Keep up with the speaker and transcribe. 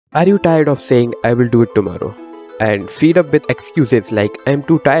Are you tired of saying I will do it tomorrow and feed up with excuses like I'm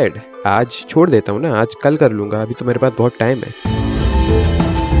too tired? आज छोड़ देता हूँ ना, आज कल कर लूँगा, अभी तो मेरे पास बहुत टाइम है.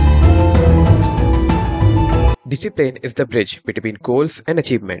 Discipline is the bridge between goals and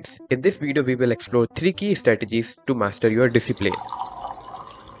achievements. In this video, we will explore 3 key strategies to master your discipline.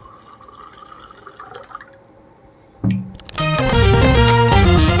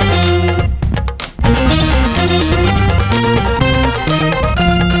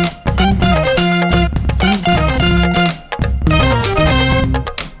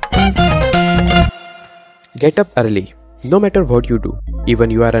 Get up early. No matter what you do, even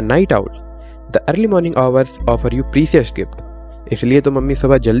you are a night owl, the early morning hours offer you precious gift. इसलिए तो mummy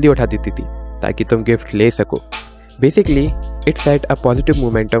सुबह जल्दी उठा देती थी ताकि तुम gift ले सको. Basically, it set a positive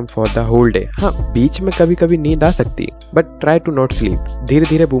momentum for the whole day. हाँ, बीच में कभी कभी नींद आ सकती है, but try to not sleep. धीरे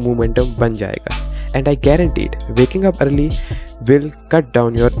धीरे वो momentum बन जाएगा. And I guaranteed, waking up early will cut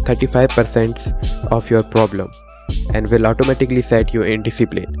down your 35% of your problem and will automatically set you in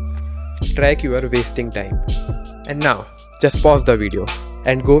discipline. Track your wasting time. And now, just pause the video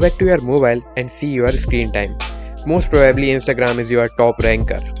and go back to your mobile and see your screen time. Most probably Instagram is your top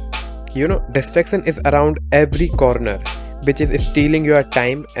ranker. You know, distraction is around every corner, which is stealing your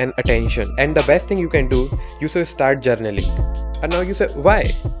time and attention. And the best thing you can do, you should start journaling. And now you say,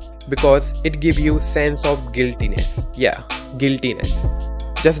 why? Because it gives you sense of guiltiness. Yeah, guiltiness.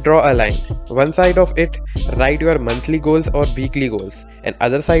 Just draw a line. One side of it, write your monthly goals or weekly goals, and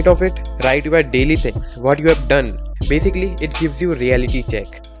other side of it, write your daily things, what you have done. Basically, it gives you reality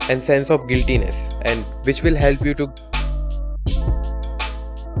check and sense of guiltiness, and which will help you to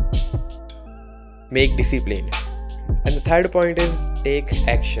make discipline. And the third point is take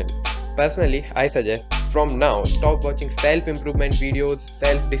action. Personally, I suggest from now stop watching self-improvement videos,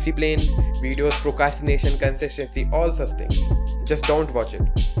 self-discipline videos, procrastination, consistency, all such things. Just don't watch it.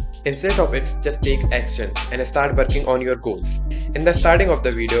 Instead of it, just take actions and start working on your goals. In the starting of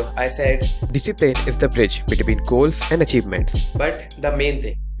the video, I said discipline is the bridge between goals and achievements. But the main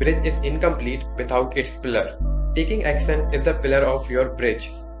thing, bridge is incomplete without its pillar. Taking action is the pillar of your bridge.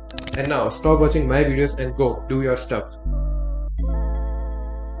 And now stop watching my videos and go do your stuff.